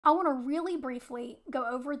I want to really briefly go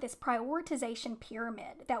over this prioritization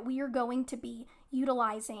pyramid that we are going to be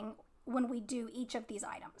utilizing when we do each of these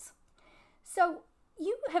items. So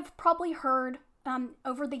you have probably heard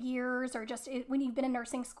over the years, or just when you've been in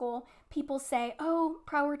nursing school, people say, oh,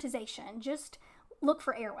 prioritization, just look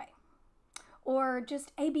for airway, or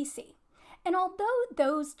just ABC. And although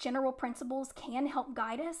those general principles can help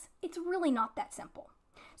guide us, it's really not that simple.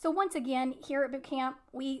 So once again, here at Bootcamp,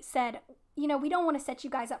 we said, we don't want to set you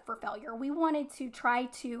guys up for failure. We wanted to try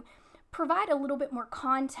to provide a little bit more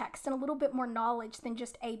context and a little bit more knowledge than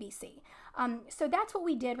just ABC. So that's what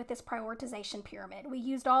we did with this prioritization pyramid. We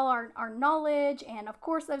used all our knowledge and, of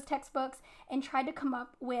course, those textbooks and tried to come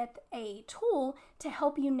up with a tool to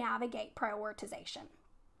help you navigate prioritization.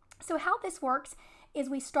 So how this works is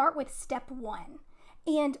we start with step 1.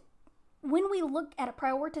 And when we look at a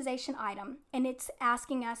prioritization item and it's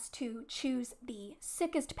asking us to choose the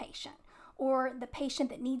sickest patient or the patient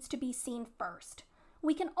that needs to be seen first,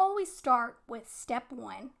 we can always start with step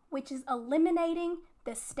 1, which is eliminating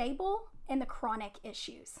the stable and the chronic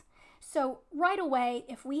issues. So right away,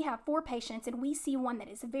 if we have 4 patients and we see one that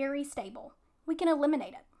is very stable, we can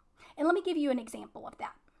eliminate it. And let me give you an example of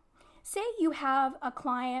that. Say you have a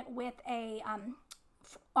client with a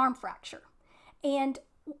arm fracture, and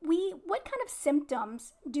what kind of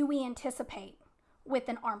symptoms do we anticipate with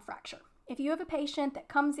an arm fracture? If you have a patient that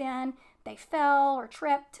comes in, they fell or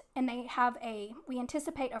tripped, and we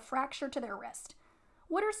anticipate a fracture to their wrist,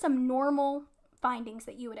 what are some normal findings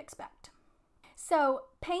that you would expect? So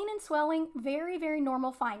pain and swelling, very, very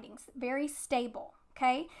normal findings, very stable,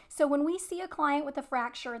 okay? So when we see a client with a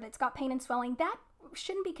fracture that's got pain and swelling, that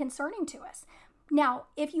shouldn't be concerning to us. Now,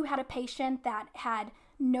 if you had a patient that had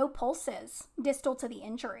no pulses distal to the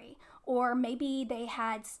injury, or maybe they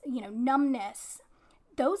had, numbness,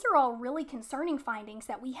 those are all really concerning findings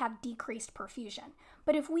that we have decreased perfusion.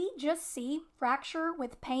 But if we just see fracture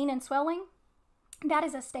with pain and swelling, that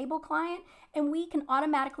is a stable client, and we can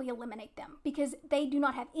automatically eliminate them because they do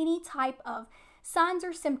not have any type of signs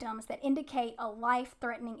or symptoms that indicate a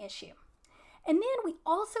life-threatening issue. And then we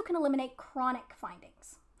also can eliminate chronic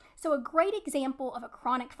findings. So a great example of a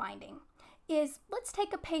chronic finding is, let's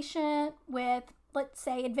take a patient with, let's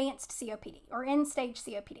say, advanced COPD or end-stage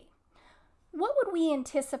COPD. What would we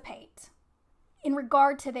anticipate in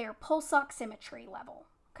regard to their pulse oximetry level?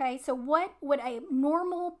 Okay, so what would a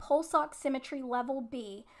normal pulse oximetry level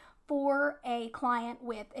be for a client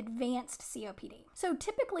with advanced COPD? So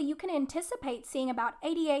typically you can anticipate seeing about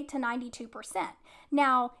 88 to 92%.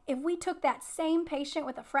 Now, if we took that same patient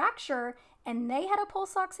with a fracture and they had a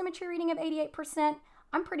pulse oximetry reading of 88%,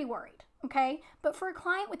 I'm pretty worried, okay? But for a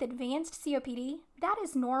client with advanced COPD, that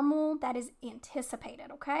is normal, that is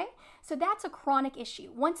anticipated, okay? So that's a chronic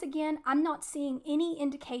issue. Once again, I'm not seeing any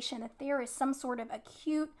indication that there is some sort of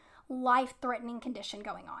acute, life-threatening condition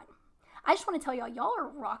going on. I just want to tell y'all are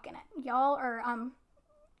rocking it. Y'all are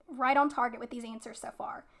right on target with these answers so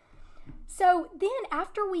far. So then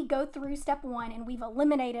after we go through step 1 and we've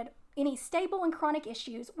eliminated any stable and chronic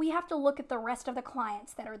issues, we have to look at the rest of the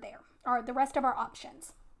clients that are there, or the rest of our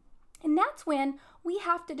options. And that's when we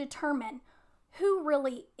have to determine who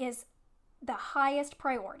really is the highest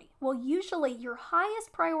priority. Well, usually your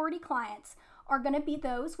highest priority clients are going to be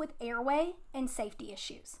those with airway and safety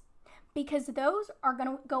issues, because those are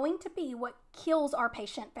going to be what kills our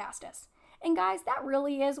patient fastest. And guys, that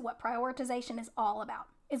really is what prioritization is all about,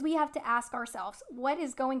 is we have to ask ourselves, what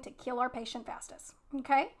is going to kill our patient fastest,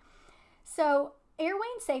 okay? So airway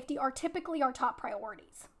and safety are typically our top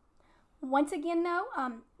priorities. Once again, though,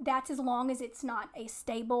 that's as long as it's not a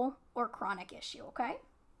stable or chronic issue, okay?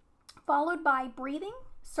 Followed by breathing,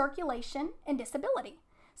 circulation, and disability.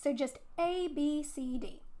 So just A, B, C,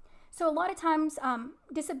 D. So a lot of times,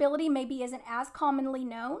 disability maybe isn't as commonly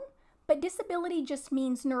known, but disability just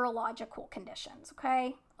means neurological conditions,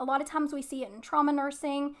 okay? A lot of times we see it in trauma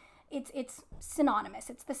nursing. It's synonymous.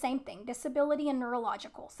 It's the same thing, disability and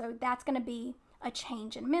neurological. So that's going to be a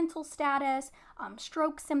change in mental status,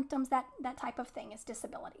 stroke symptoms, that type of thing is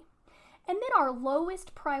disability. And then our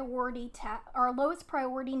lowest priority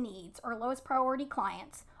needs or lowest priority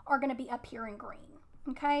clients are going to be up here in green,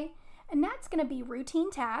 okay? And that's going to be routine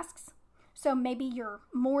tasks. So maybe your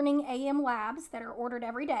morning AM labs that are ordered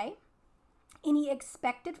every day, any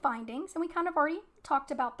expected findings, and we kind of already talked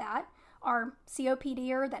about that. Our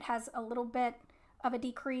COPDer that has a little bit of a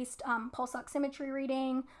decreased pulse oximetry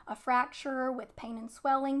reading, a fracture with pain and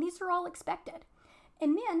swelling, these are all expected.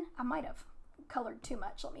 And then, I might have colored too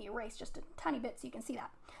much. Let me erase just a tiny bit so you can see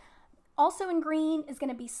that. Also in green is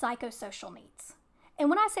going to be psychosocial needs. And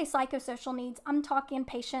when I say psychosocial needs, I'm talking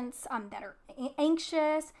patients that are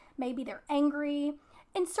anxious, maybe they're angry,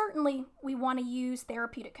 And certainly, we want to use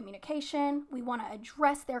therapeutic communication. We want to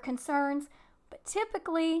address their concerns, but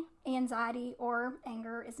typically, anxiety or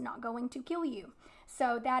anger is not going to kill you.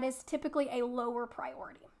 So that is typically a lower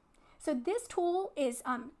priority. So this tool is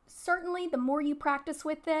certainly, the more you practice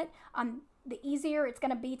with it, the easier it's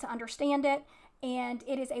going to be to understand it. And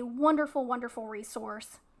it is a wonderful, wonderful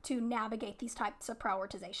resource to navigate these types of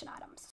prioritization items.